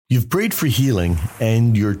You've prayed for healing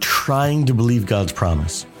and you're trying to believe God's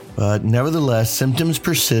promise, but nevertheless, symptoms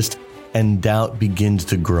persist and doubt begins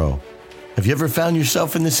to grow. Have you ever found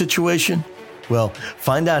yourself in this situation? Well,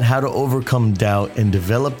 find out how to overcome doubt and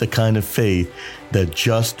develop the kind of faith that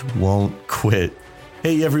just won't quit.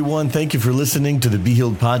 Hey everyone, thank you for listening to the Be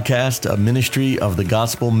Healed podcast, a ministry of the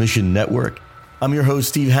Gospel Mission Network. I'm your host,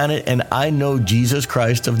 Steve Hannett, and I know Jesus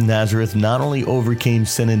Christ of Nazareth not only overcame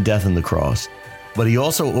sin and death on the cross, but he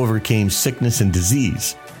also overcame sickness and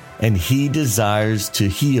disease. And he desires to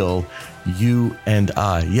heal you and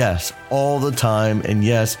I. Yes, all the time. And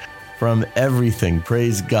yes, from everything.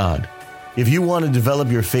 Praise God. If you want to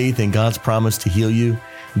develop your faith in God's promise to heal you,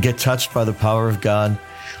 get touched by the power of God,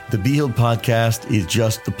 the Be Healed podcast is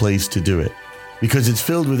just the place to do it. Because it's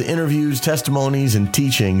filled with interviews, testimonies, and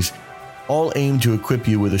teachings, all aimed to equip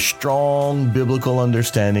you with a strong biblical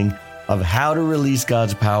understanding of how to release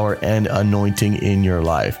God's power and anointing in your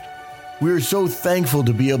life. We're so thankful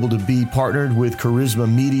to be able to be partnered with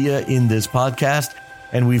Charisma Media in this podcast,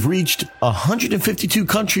 and we've reached 152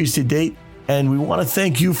 countries to date, and we want to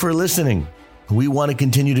thank you for listening. We want to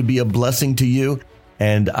continue to be a blessing to you,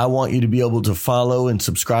 and I want you to be able to follow and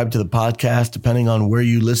subscribe to the podcast depending on where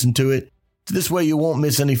you listen to it. This way you won't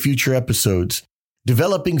miss any future episodes.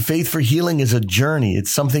 Developing faith for healing is a journey.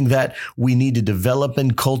 It's something that we need to develop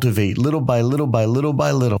and cultivate little by little by little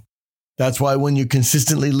by little. That's why when you're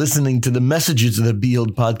consistently listening to the messages of the Be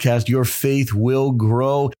Healed podcast, your faith will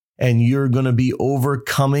grow and you're going to be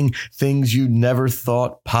overcoming things you never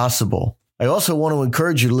thought possible. I also want to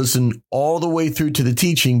encourage you to listen all the way through to the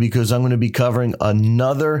teaching because I'm going to be covering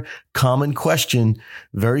another common question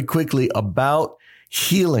very quickly about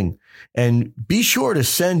healing. And be sure to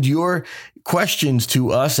send your questions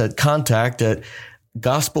to us at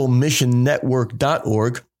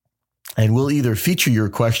contact@gospelmissionnetwork.org, and we'll either feature your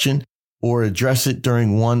question or address it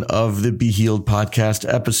during one of the Be Healed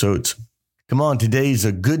podcast episodes. Come on, today's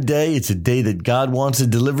a good day. It's a day that God wants to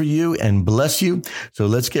deliver you and bless you. So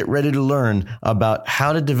let's get ready to learn about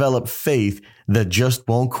how to develop faith that just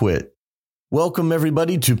won't quit. Welcome,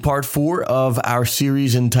 everybody, to part 4 of our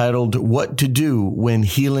series entitled What to Do When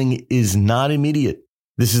Healing is Not Immediate.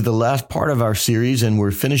 This is the last part of our series, and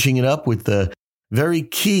we're finishing it up with the very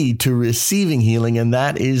key to receiving healing, and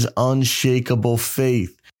that is unshakable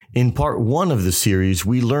faith. In part 1 of the series,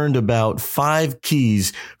 we learned about 5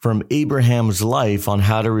 keys from Abraham's life on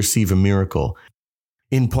how to receive a miracle.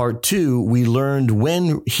 In part 2, we learned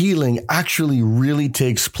when healing actually really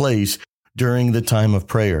takes place during the time of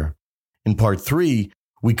prayer. In part 3,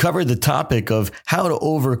 we covered the topic of how to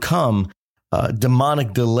overcome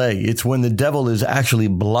demonic delay. It's when the devil is actually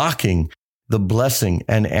blocking the blessing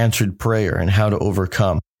and answered prayer and how to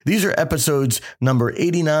overcome. These are episodes number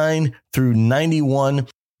 89 through 91.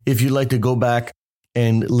 If you'd like to go back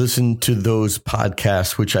and listen to those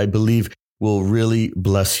podcasts, which I believe will really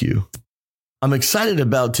bless you. I'm excited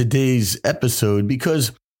about today's episode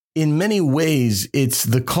because in many ways, it's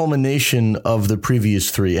the culmination of the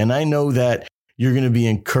previous 3. And I know that you're going to be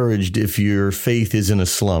encouraged if your faith is in a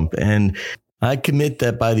slump. And I commit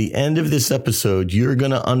that by the end of this episode, you're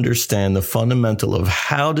going to understand the fundamental of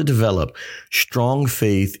how to develop strong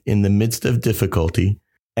faith in the midst of difficulty.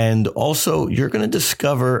 And also, you're going to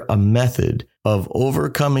discover a method of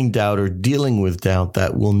overcoming doubt or dealing with doubt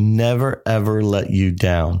that will never, ever let you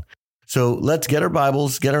down. So let's get our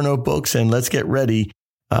Bibles, get our notebooks, and let's get ready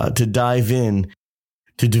to dive in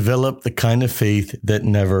to develop the kind of faith that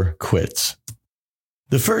never quits.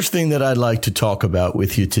 The first thing that I'd like to talk about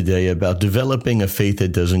with you today about developing a faith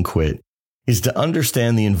that doesn't quit is to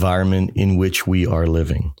understand the environment in which we are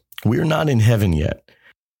living. We're not in heaven yet,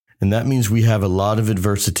 and that means we have a lot of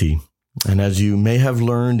adversity. And as you may have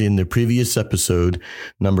learned in the previous episode,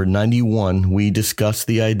 number 91, we discussed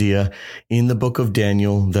the idea in the book of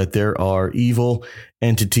Daniel that there are evil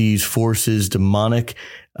entities, forces, demonic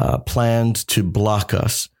plans to block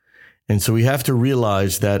us. And so we have to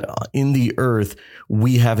realize that in the earth,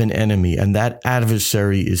 we have an enemy, and that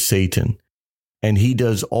adversary is Satan. And he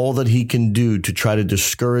does all that he can do to try to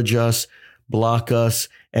discourage us, block us,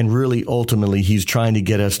 and really ultimately he's trying to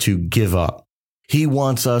get us to give up. He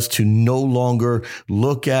wants us to no longer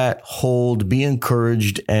look at, hold, be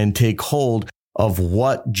encouraged, and take hold of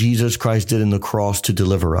what Jesus Christ did in the cross to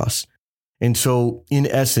deliver us. And so, in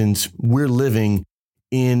essence, we're living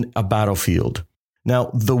in a battlefield.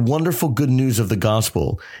 Now, the wonderful good news of the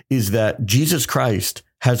gospel is that Jesus Christ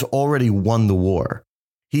has already won the war.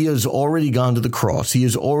 He has already gone to the cross. He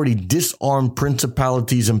has already disarmed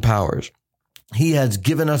principalities and powers. He has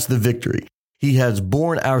given us the victory. He has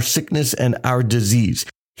borne our sickness and our disease.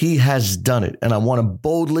 He has done it. And I want to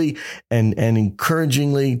boldly and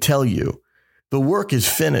encouragingly tell you, the work is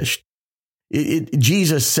finished.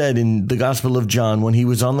 Jesus said in the Gospel of John when he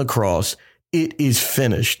was on the cross, it is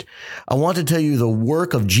finished. I want to tell you the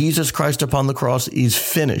work of Jesus Christ upon the cross is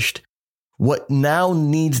finished. What now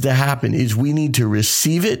needs to happen is we need to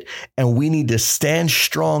receive it and we need to stand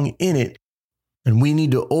strong in it. And we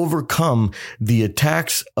need to overcome the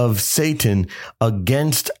attacks of Satan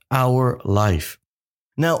against our life.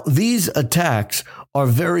 Now, these attacks are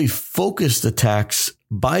very focused attacks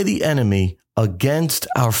by the enemy against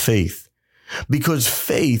our faith, because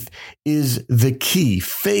faith is the key.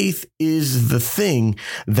 Faith is the thing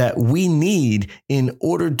that we need in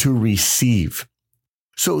order to receive.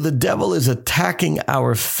 So the devil is attacking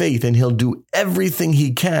our faith, and he'll do everything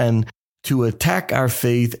he can to attack our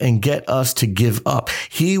faith and get us to give up.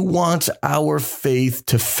 He wants our faith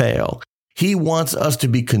to fail. He wants us to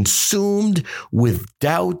be consumed with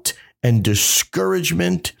doubt and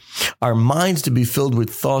discouragement, our minds to be filled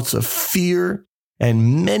with thoughts of fear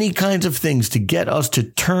and many kinds of things to get us to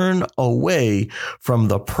turn away from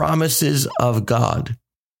the promises of God.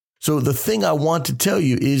 So the thing I want to tell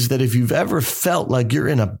you is that if you've ever felt like you're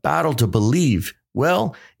in a battle to believe,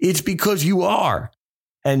 well, it's because you are.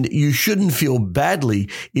 And you shouldn't feel badly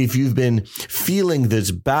if you've been feeling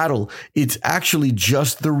this battle. It's actually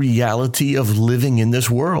just the reality of living in this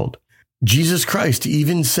world. Jesus Christ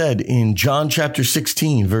even said in John chapter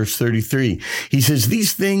 16, verse 33, he says,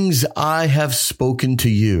 "These things I have spoken to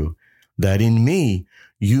you, that in me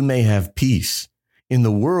you may have peace. In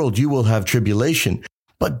the world you will have tribulation,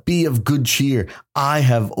 but be of good cheer. I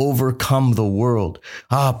have overcome the world."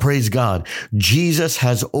 Praise God. Jesus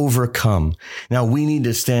has overcome. Now we need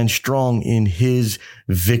to stand strong in his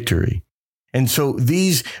victory. And so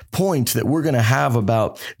these points that we're going to have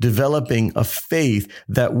about developing a faith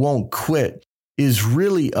that won't quit is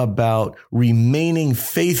really about remaining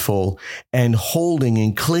faithful and holding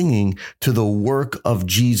and clinging to the work of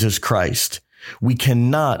Jesus Christ. We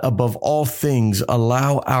cannot, above all things,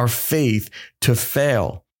 allow our faith to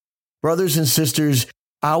fail. Brothers and sisters,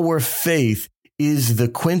 our faith is the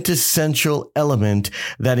quintessential element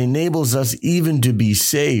that enables us even to be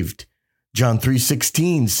saved. John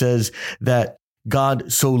 3:16 says that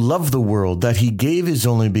God so loved the world that he gave his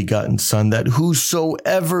only begotten Son, that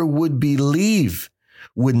whosoever would believe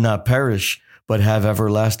would not perish, but have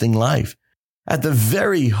everlasting life. At the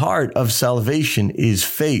very heart of salvation is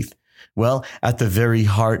faith. Well, at the very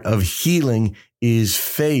heart of healing is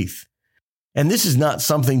faith. And this is not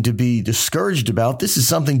something to be discouraged about. This is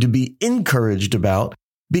something to be encouraged about,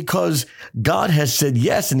 because God has said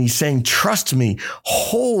yes. And he's saying, trust me,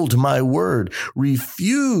 hold my word,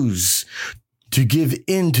 refuse to give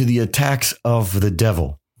in to the attacks of the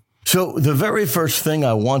devil. So the very first thing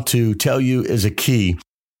I want to tell you is a key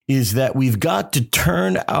is that we've got to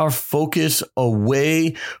turn our focus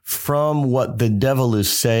away from what the devil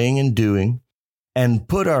is saying and doing and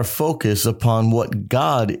put our focus upon what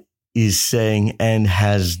God is saying and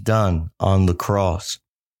has done on the cross.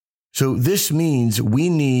 So this means we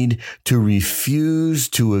need to refuse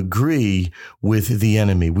to agree with the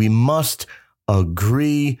enemy. We must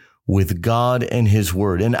agree with God and his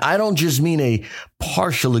word. And I don't just mean a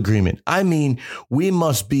partial agreement. I mean, we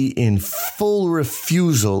must be in full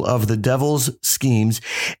refusal of the devil's schemes,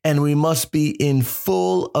 and we must be in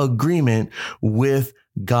full agreement with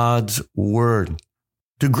God's word.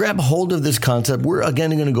 To grab hold of this concept, we're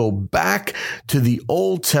again going to go back to the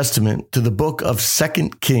Old Testament, to the book of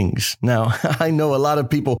 2 Kings. Now, I know a lot of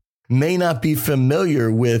people may not be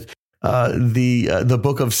familiar with the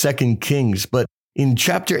book of 2 Kings, but in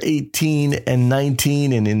chapter 18 and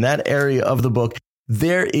 19, and in that area of the book,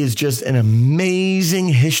 there is just an amazing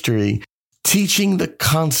history teaching the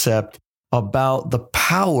concept about the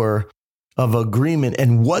power of agreement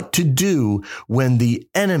and what to do when the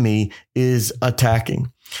enemy is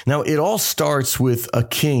attacking. Now, it all starts with a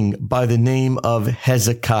king by the name of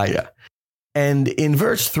Hezekiah. And in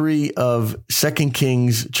verse 3 of 2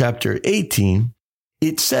 Kings chapter 18,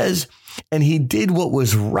 it says, "And he did what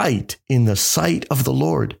was right in the sight of the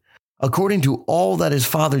Lord, according to all that his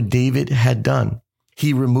father David had done.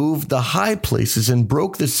 He removed the high places and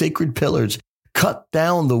broke the sacred pillars, cut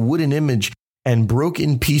down the wooden image, and broke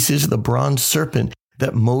in pieces the bronze serpent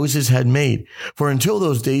that Moses had made. For until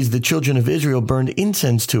those days, the children of Israel burned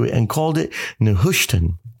incense to it and called it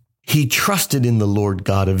Nehushtan. He trusted in the Lord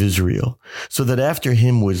God of Israel, so that after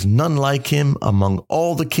him was none like him among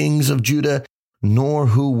all the kings of Judah, nor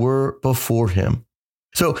who were before him."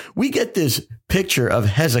 So we get this picture of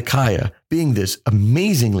Hezekiah being this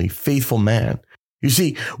amazingly faithful man. You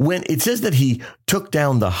see, when it says that he took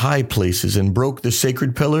down the high places and broke the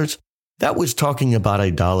sacred pillars, that was talking about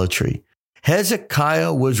idolatry.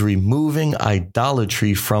 Hezekiah was removing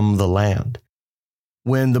idolatry from the land.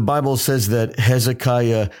 When the Bible says that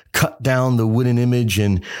Hezekiah cut down the wooden image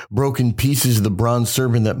and broke in pieces the bronze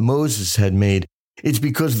serpent that Moses had made, it's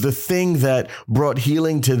because the thing that brought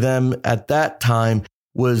healing to them at that time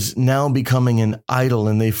was now becoming an idol,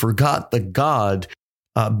 and they forgot the God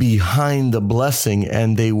behind the blessing,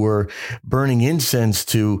 and they were burning incense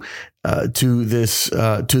to this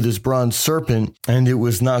bronze serpent, and it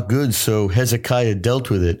was not good. So Hezekiah dealt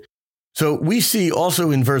with it. So we see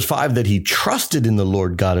also in verse 5 that he trusted in the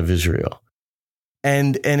Lord God of Israel.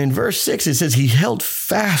 And in verse 6, it says he held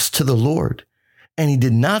fast to the Lord, and he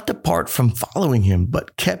did not depart from following him,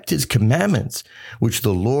 but kept his commandments, which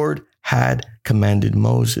the Lord had commanded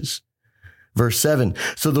Moses. Verse 7,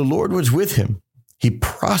 so the Lord was with him. He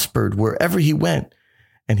prospered wherever he went,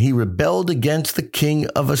 and he rebelled against the king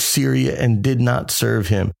of Assyria and did not serve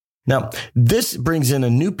him. Now, this brings in a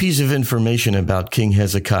new piece of information about King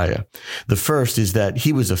Hezekiah. The first is that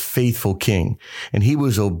he was a faithful king, and he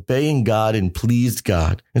was obeying God and pleased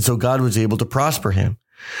God. And so God was able to prosper him.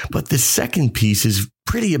 But the second piece is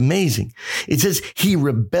pretty amazing. It says he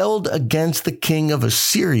rebelled against the king of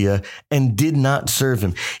Assyria and did not serve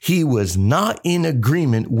him. He was not in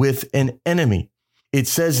agreement with an enemy. It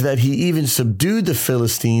says that he even subdued the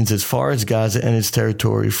Philistines as far as Gaza and its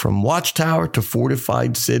territory, from watchtower to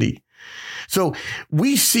fortified city. So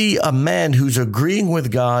we see a man who's agreeing with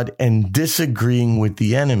God and disagreeing with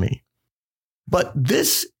the enemy. But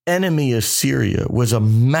this enemy, Assyria, was a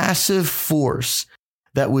massive force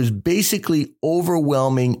that was basically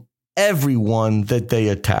overwhelming everyone that they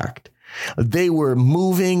attacked. They were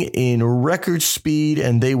moving in record speed,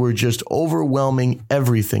 and they were just overwhelming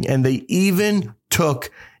everything. And they even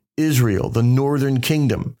took Israel, the northern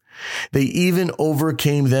kingdom. They even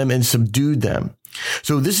overcame them and subdued them.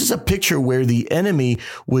 So this is a picture where the enemy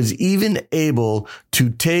was even able to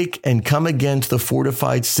take and come against the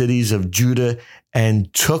fortified cities of Judah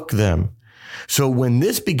and took them. So when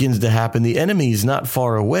this begins to happen, the enemy is not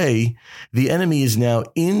far away. The enemy is now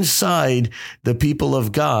inside the people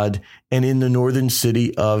of God and in the northern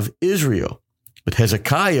city of Israel. But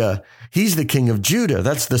Hezekiah, he's the king of Judah.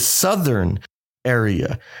 That's the southern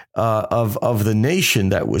area of the nation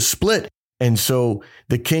that was split. And so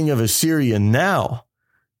the king of Assyria now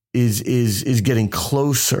is getting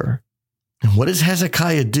closer. And what does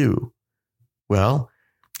Hezekiah do? Well,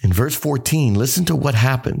 in verse 14, listen to what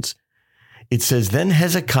happens. It says, then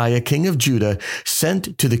Hezekiah, king of Judah,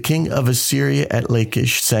 sent to the king of Assyria at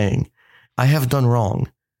Lachish, saying, I have done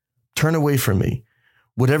wrong. Turn away from me.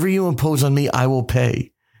 Whatever you impose on me, I will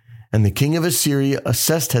pay. And the king of Assyria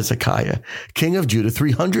assessed Hezekiah, king of Judah,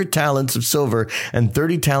 300 talents of silver and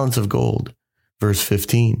 30 talents of gold. Verse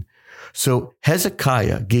 15. So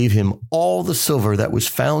Hezekiah gave him all the silver that was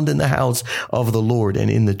found in the house of the Lord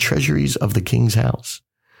and in the treasuries of the king's house.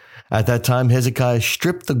 At that time, Hezekiah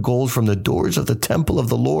stripped the gold from the doors of the temple of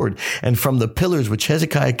the Lord and from the pillars which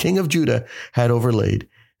Hezekiah, king of Judah, had overlaid,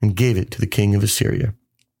 and gave it to the king of Assyria.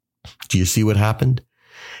 Do you see what happened?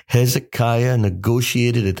 Hezekiah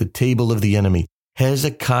negotiated at the table of the enemy.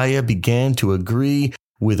 Hezekiah began to agree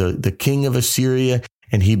with the king of Assyria,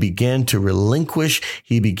 and he began to relinquish.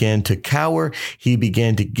 He began to cower. He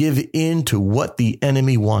began to give in to what the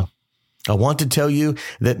enemy wanted. I want to tell you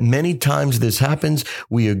that many times this happens.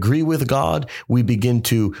 We agree with God. We begin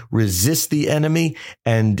to resist the enemy,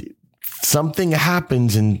 and something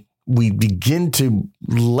happens, and we begin to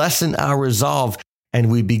lessen our resolve,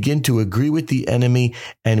 and we begin to agree with the enemy,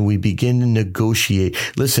 and we begin to negotiate.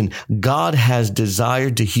 Listen, God has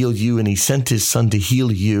desired to heal you, and he sent his son to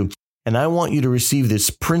heal you. And I want you to receive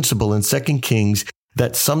this principle in 2 Kings,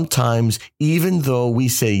 that sometimes, even though we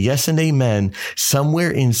say yes and amen, somewhere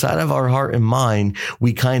inside of our heart and mind,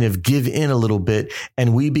 we kind of give in a little bit,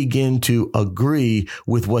 and we begin to agree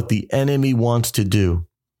with what the enemy wants to do.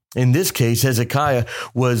 In this case, Hezekiah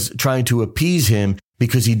was trying to appease him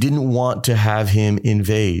because he didn't want to have him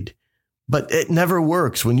invade. But it never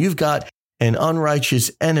works. When you've got an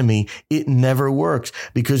unrighteous enemy, it never works,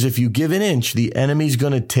 because if you give an inch, the enemy's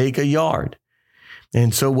going to take a yard.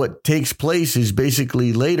 And so what takes place is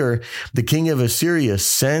basically later, the king of Assyria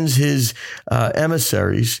sends his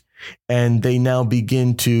emissaries, and they now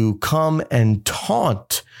begin to come and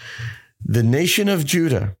taunt the nation of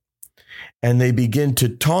Judah. And they begin to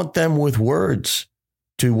taunt them with words.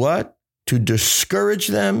 To what? To discourage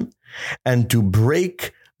them and to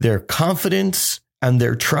break their confidence and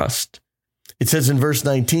their trust. It says in verse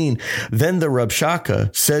 19, then the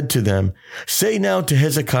Rabshakeh said to them, say now to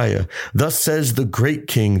Hezekiah, thus says the great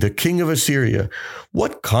king, the king of Assyria,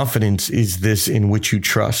 what confidence is this in which you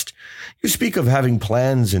trust? You speak of having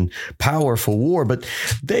plans and power for war, but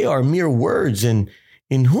they are mere words. And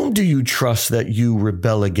in whom do you trust that you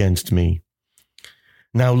rebel against me?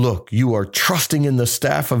 Now look, you are trusting in the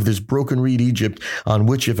staff of this broken reed Egypt, on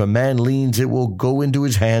which if a man leans, it will go into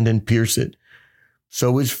his hand and pierce it.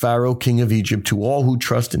 So is Pharaoh, king of Egypt, to all who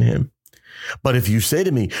trust in him. But if you say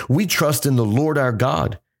to me, we trust in the Lord our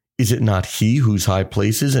God, is it not he whose high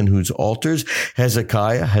places and whose altars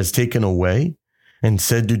Hezekiah has taken away and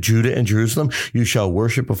said to Judah and Jerusalem, you shall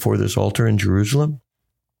worship before this altar in Jerusalem?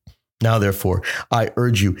 Now, therefore, I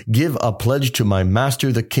urge you, give a pledge to my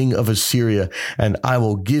master, the king of Assyria, and I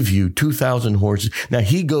will give you 2,000 horses. Now,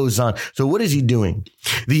 he goes on. So what is he doing?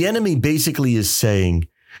 The enemy basically is saying,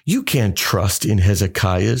 you can't trust in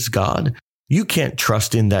Hezekiah's God. You can't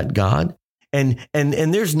trust in that God. And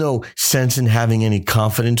there's no sense in having any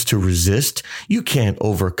confidence to resist. You can't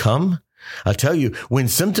overcome. I tell you, when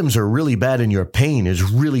symptoms are really bad and your pain is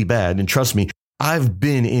really bad, and trust me, I've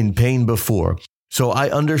been in pain before. So I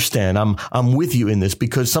understand. I'm with you in this,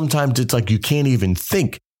 because sometimes it's like you can't even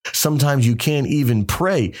think. Sometimes you can't even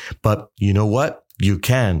pray. But you know what? You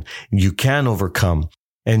can overcome.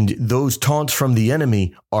 And those taunts from the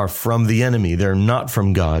enemy are from the enemy. They're not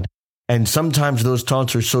from God. And sometimes those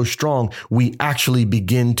taunts are so strong, we actually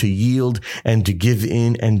begin to yield and to give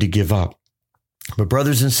in and to give up. But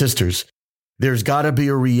brothers and sisters, there's got to be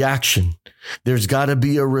a reaction. There's got to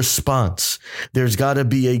be a response. There's got to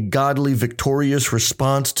be a godly, victorious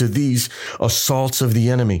response to these assaults of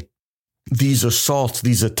the enemy. These assaults,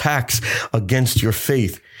 these attacks against your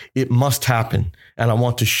faith. It must happen. And I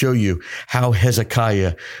want to show you how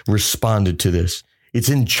Hezekiah responded to this. It's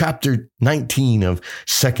in chapter 19 of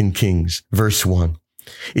 2 Kings, verse 1.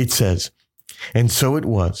 It says, and so it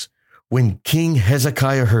was, when King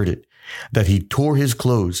Hezekiah heard it, that he tore his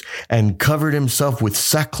clothes and covered himself with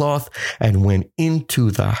sackcloth and went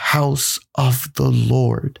into the house of the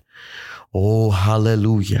Lord. Oh,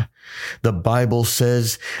 hallelujah. The Bible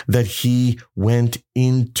says that he went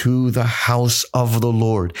into the house of the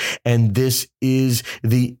Lord. And this is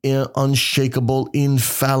the unshakable,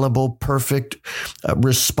 infallible, perfect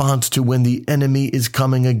response to when the enemy is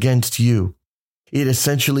coming against you. It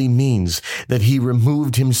essentially means that he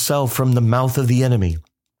removed himself from the mouth of the enemy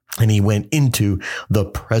and he went into the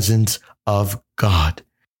presence of God.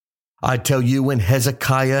 I tell you, when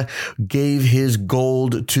Hezekiah gave his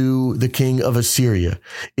gold to the king of Assyria,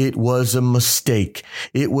 it was a mistake.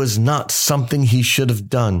 It was not something he should have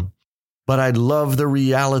done. But I love the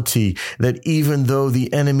reality that even though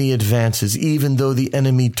the enemy advances, even though the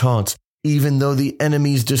enemy taunts, even though the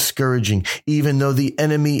enemy is discouraging, even though the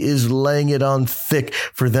enemy is laying it on thick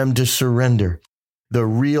for them to surrender, the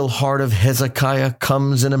real heart of Hezekiah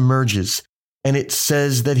comes and emerges. And it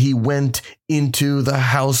says that he went into the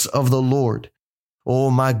house of the Lord.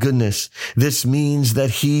 Oh my goodness. This means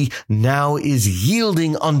that he now is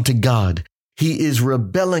yielding unto God. He is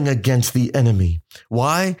rebelling against the enemy.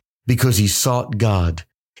 Why? Because he sought God.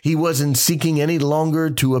 He wasn't seeking any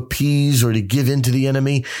longer to appease or to give in to the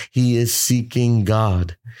enemy. He is seeking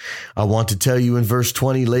God. I want to tell you in verse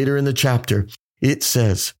 20 later in the chapter, it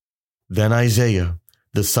says, then Isaiah,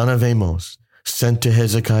 the son of Amos, sent to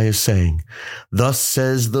Hezekiah, saying, thus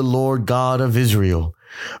says the Lord God of Israel,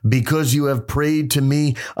 because you have prayed to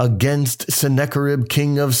me against Sennacherib,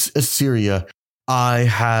 king of Assyria, I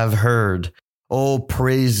have heard. Oh,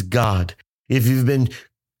 praise God. If you've been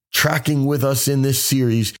tracking with us in this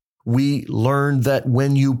series, we learned that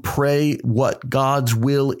when you pray what God's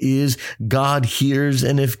will is, God hears.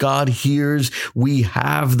 And if God hears, we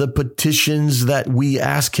have the petitions that we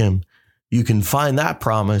ask him. You can find that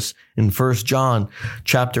promise in 1 John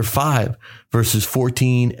chapter 5, verses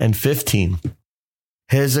 14 and 15.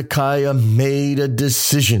 Hezekiah made a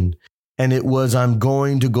decision, and it was, I'm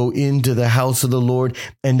going to go into the house of the Lord,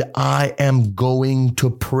 and I am going to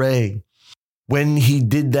pray. When he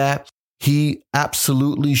did that, he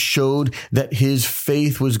absolutely showed that his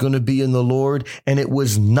faith was going to be in the Lord, and it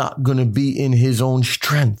was not going to be in his own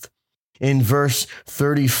strength. In verse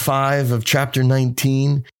 35 of chapter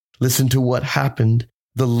 19, listen to what happened.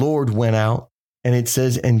 The Lord went out, and it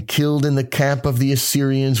says, and killed in the camp of the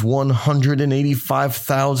Assyrians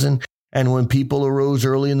 185,000. And when people arose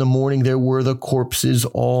early in the morning, there were the corpses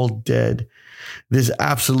all dead. This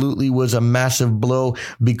absolutely was a massive blow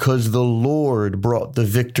because the Lord brought the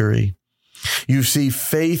victory. You see,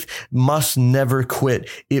 faith must never quit.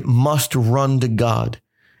 It must run to God.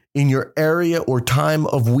 in your area or time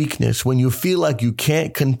of weakness, when you feel like you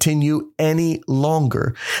can't continue any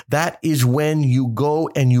longer, that is when you go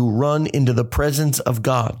and you run into the presence of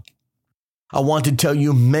God. I want to tell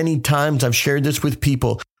you many times I've shared this with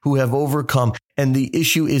people who have overcome, and the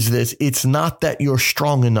issue is this: it's not that you're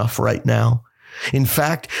strong enough right now. In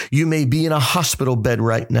fact, you may be in a hospital bed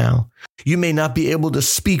right now. You may not be able to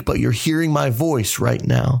speak, but you're hearing my voice right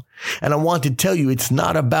now. And I want to tell you, it's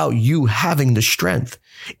not about you having the strength.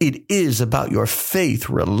 It is about your faith,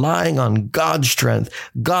 relying on God's strength,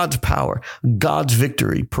 God's power, God's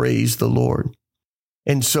victory. Praise the Lord.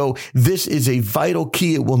 And so this is a vital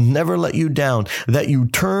key. It will never let you down, that you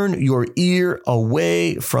turn your ear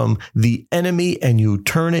away from the enemy and you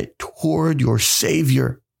turn it toward your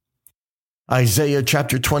Savior. Isaiah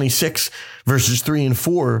chapter 26, verses 3 and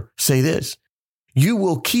 4 say this: "You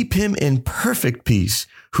will keep him in perfect peace,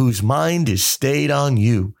 whose mind is stayed on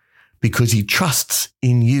you, because he trusts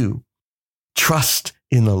in you. Trust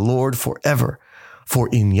in the Lord forever, for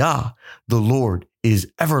in Yah, the Lord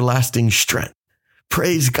is everlasting strength."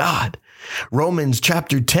 Praise God. Romans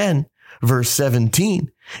chapter 10, verse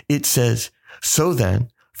 17, it says, "So then,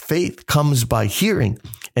 faith comes by hearing,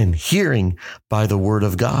 and hearing by the word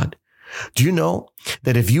of God." Do you know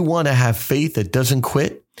that if you want to have faith that doesn't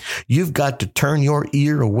quit, you've got to turn your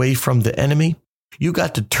ear away from the enemy? You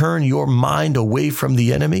got to turn your mind away from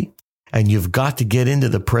the enemy, and you've got to get into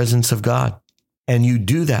the presence of God. And you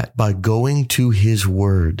do that by going to his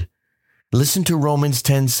word. Listen to Romans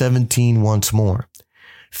 10:17 once more.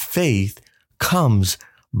 Faith comes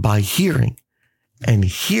by hearing, and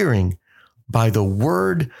hearing by the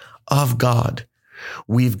word of God.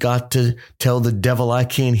 We've got to tell the devil, "I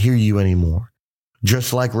can't hear you anymore."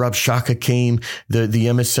 Just like Rabshakeh came, the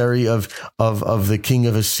emissary of the king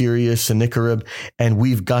of Assyria, Sennacherib, and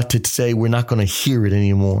we've got to say, we're not going to hear it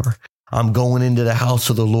anymore. I'm going into the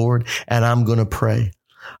house of the Lord and I'm going to pray.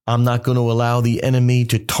 I'm not going to allow the enemy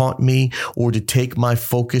to taunt me or to take my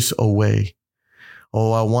focus away.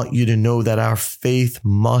 Oh, I want you to know that our faith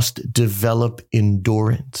must develop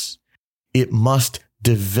endurance. It must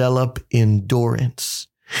develop endurance.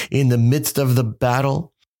 In the midst of the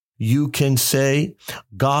battle, you can say,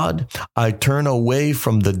 "God, I turn away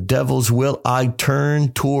from the devil's will. I turn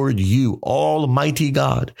toward you, Almighty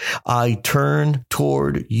God. I turn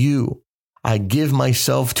toward you. I give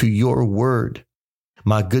myself to your word."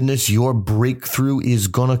 My goodness, your breakthrough is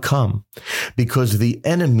going to come because the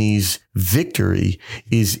enemy's victory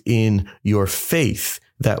is in your faith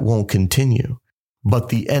that won't continue. But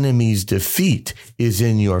the enemy's defeat is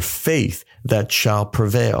in your faith that shall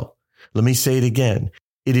prevail. Let me say it again.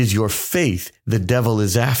 It is your faith the devil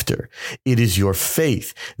is after. It is your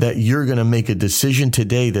faith that you're going to make a decision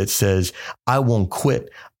today that says, "I won't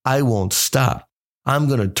quit. I won't stop. I'm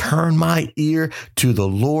going to turn my ear to the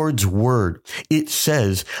Lord's word." It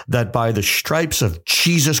says that by the stripes of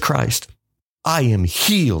Jesus Christ, I am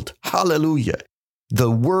healed. Hallelujah.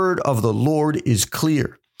 The word of the Lord is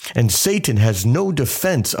clear. And Satan has no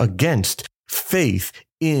defense against faith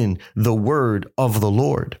in the word of the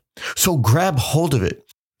Lord. So grab hold of it.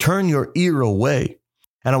 Turn your ear away.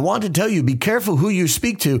 And I want to tell you, be careful who you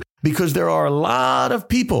speak to, because there are a lot of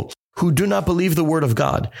people who do not believe the word of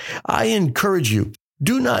God. I encourage you,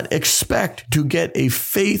 do not expect to get a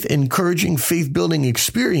faith-encouraging, faith-building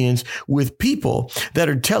experience with people that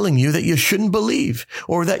are telling you that you shouldn't believe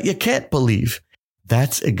or that you can't believe.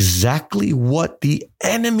 That's exactly what the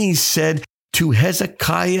enemy said to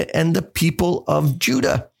Hezekiah and the people of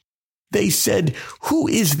Judah. They said, "Who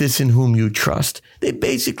is this in whom you trust?" They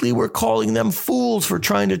basically were calling them fools for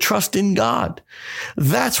trying to trust in God.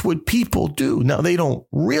 That's what people do. Now, they don't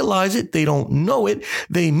realize it. They don't know it.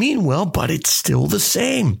 They mean well, but it's still the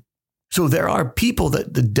same. So there are people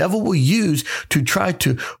that the devil will use to try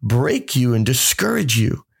to break you and discourage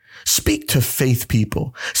you. Speak to faith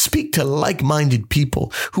people. Speak to like-minded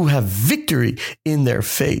people who have victory in their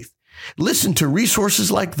faith. Listen to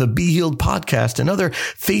resources like the Be Healed podcast and other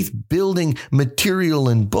faith-building material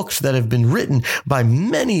and books that have been written by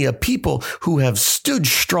many people who have stood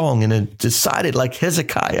strong and have decided, like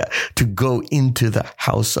Hezekiah, to go into the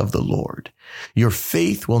house of the Lord. Your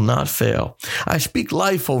faith will not fail. I speak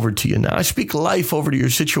life over to you now. I speak life over to your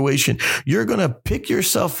situation. You're going to pick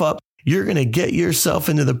yourself up. You're going to get yourself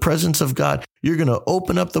into the presence of God. You're going to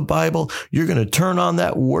open up the Bible. You're going to turn on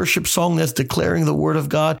that worship song that's declaring the word of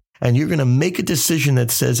God. And you're going to make a decision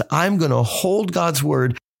that says, "I'm going to hold God's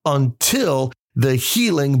word until the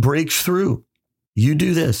healing breaks through." You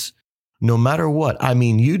do this no matter what. I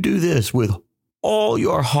mean, you do this with all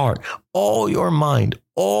your heart, all your mind,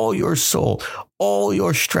 all your soul, all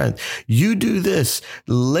your strength. You do this,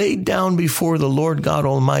 lay down before the Lord God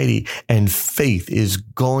Almighty, and faith is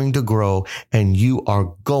going to grow and you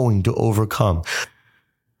are going to overcome.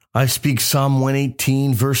 I speak Psalm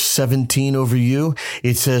 118, verse 17 over you.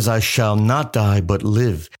 It says, I shall not die, but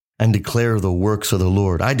live and declare the works of the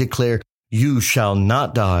Lord. I declare you shall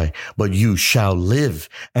not die, but you shall live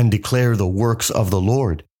and declare the works of the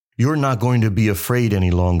Lord. You're not going to be afraid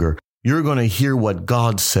any longer. You're going to hear what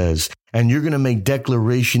God says, and you're going to make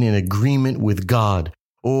declaration in agreement with God.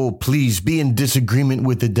 Oh, please be in disagreement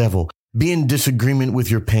with the devil. Be in disagreement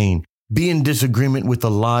with your pain. Be in disagreement with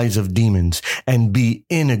the lies of demons, and be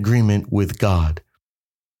in agreement with God.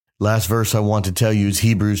 Last verse I want to tell you is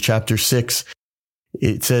Hebrews chapter 6.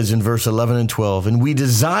 It says in verse 11 and 12, and we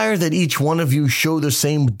desire that each one of you show the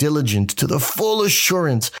same diligence to the full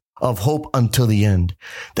assurance of hope until the end,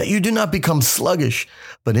 that you do not become sluggish,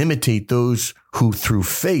 but imitate those who through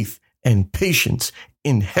faith and patience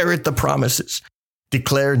inherit the promises.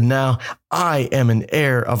 Declare now, I am an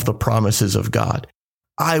heir of the promises of God.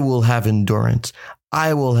 I will have endurance.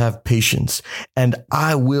 I will have patience, and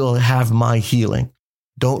I will have my healing.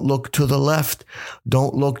 Don't look to the left.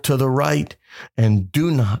 Don't look to the right. And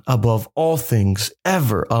do not, above all things,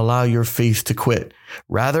 ever allow your faith to quit.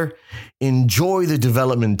 Rather, enjoy the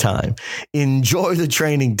development time, enjoy the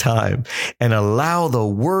training time, and allow the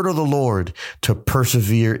word of the Lord to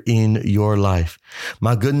persevere in your life.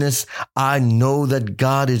 My goodness, I know that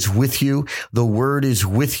God is with you. The word is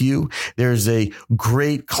with you. There's a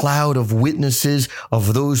great cloud of witnesses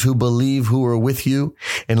of those who believe who are with you.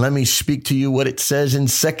 And let me speak to you what it says in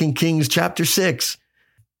 2 Kings chapter 6.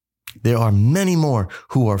 There are many more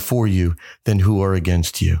who are for you than who are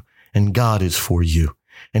against you. And God is for you,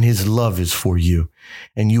 and his love is for you,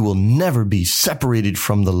 and you will never be separated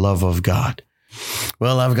from the love of God.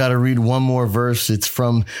 Well, I've got to read one more verse. It's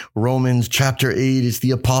from Romans chapter 8. It's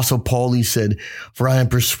the Apostle Paul. He said, for I am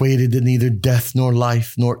persuaded that neither death nor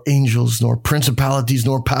life, nor angels, nor principalities,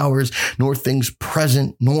 nor powers, nor things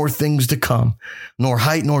present, nor things to come, nor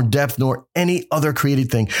height, nor depth, nor any other created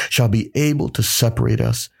thing shall be able to separate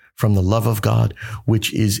us from the love of God,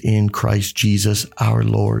 which is in Christ Jesus our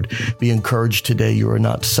Lord. Be encouraged today. You are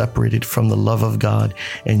not separated from the love of God,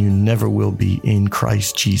 and you never will be in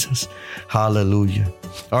Christ Jesus. Hallelujah.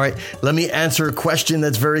 All right, let me answer a question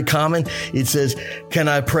that's very common. It says, can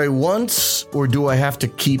I pray once, or do I have to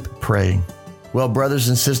keep praying? Well, brothers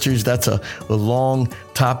and sisters, that's a long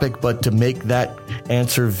topic, but to make that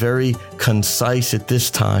answer very concise at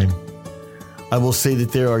this time, I will say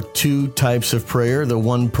that there are two types of prayer. The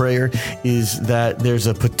one prayer is that there's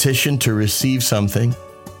a petition to receive something.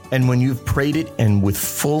 And when you've prayed it and with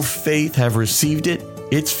full faith have received it,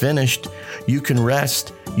 it's finished. You can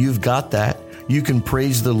rest. You've got that. You can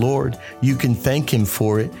praise the Lord. You can thank him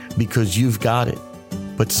for it because you've got it.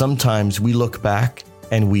 But sometimes we look back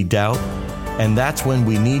and we doubt. And that's when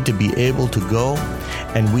we need to be able to go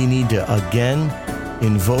and we need to again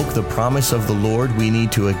invoke the promise of the Lord. We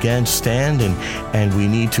need to again stand and we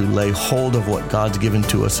need to lay hold of what God's given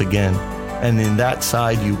to us again. And in that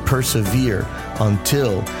side, you persevere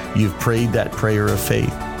until you've prayed that prayer of faith.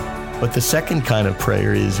 But the second kind of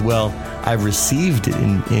prayer is, well, I've received it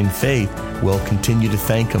in faith. Well, continue to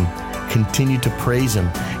thank him. Continue to praise him.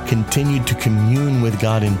 Continue to commune with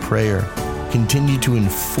God in prayer. Continue to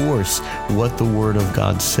enforce what the Word of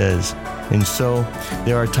God says. And so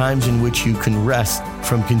there are times in which you can rest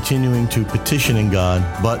from continuing to petitioning God,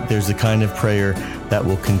 but there's the kind of prayer that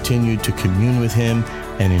will continue to commune with him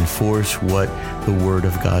and enforce what the Word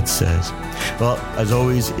of God says. Well, as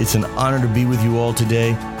always, it's an honor to be with you all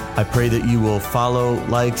today. I pray that you will follow,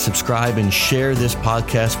 like, subscribe, and share this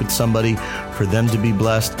podcast with somebody for them to be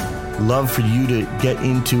blessed. Love for you to get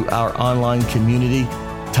into our online community.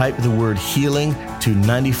 Type the word healing to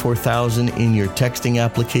 94,000 in your texting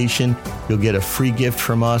application. You'll get a free gift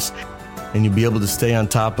from us, and you'll be able to stay on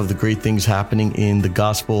top of the great things happening in the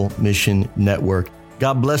Gospel Mission Network.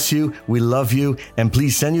 God bless you. We love you. And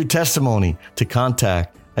please send your testimony to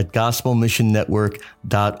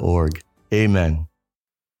contact@gospelmissionnetwork.org. Amen.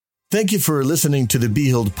 Thank you for listening to the Be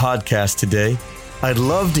Healed podcast today. I'd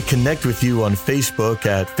love to connect with you on Facebook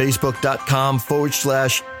at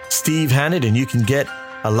facebook.com/Steve Hannett, and you can get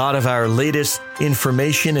a lot of our latest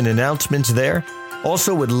information and announcements there.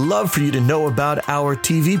 Also, would love for you to know about our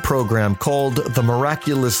TV program called The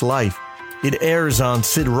Miraculous Life. It airs on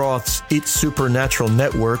Sid Roth's It's Supernatural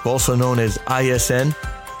Network, also known as ISN.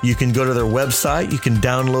 You can go to their website. You can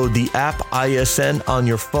download the app ISN on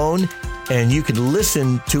your phone, and you can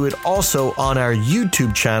listen to it also on our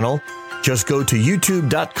YouTube channel. Just go to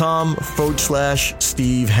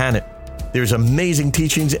youtube.com/Steve Hannett. There's amazing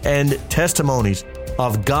teachings and testimonies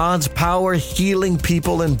of God's power healing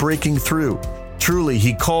people and breaking through. Truly,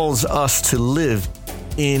 He calls us to live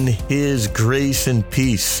in His grace and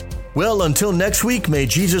peace. Well, until next week, may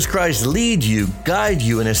Jesus Christ lead you, guide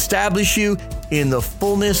you, and establish you in the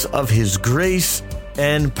fullness of His grace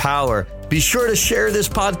and power. Be sure to share this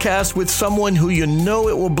podcast with someone who you know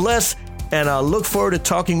it will bless, and I'll look forward to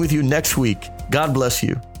talking with you next week. God bless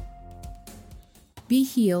you. Be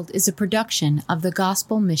Healed is a production of the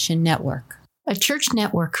Gospel Mission Network, a church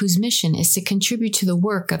network whose mission is to contribute to the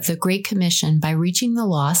work of the Great Commission by reaching the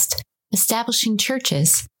lost, establishing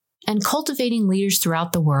churches, and cultivating leaders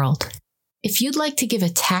throughout the world. If you'd like to give a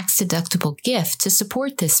tax-deductible gift to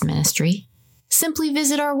support this ministry, simply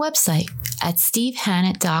visit our website at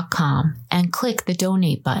stevehannett.com and click the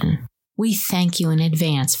donate button. We thank you in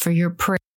advance for your prayer.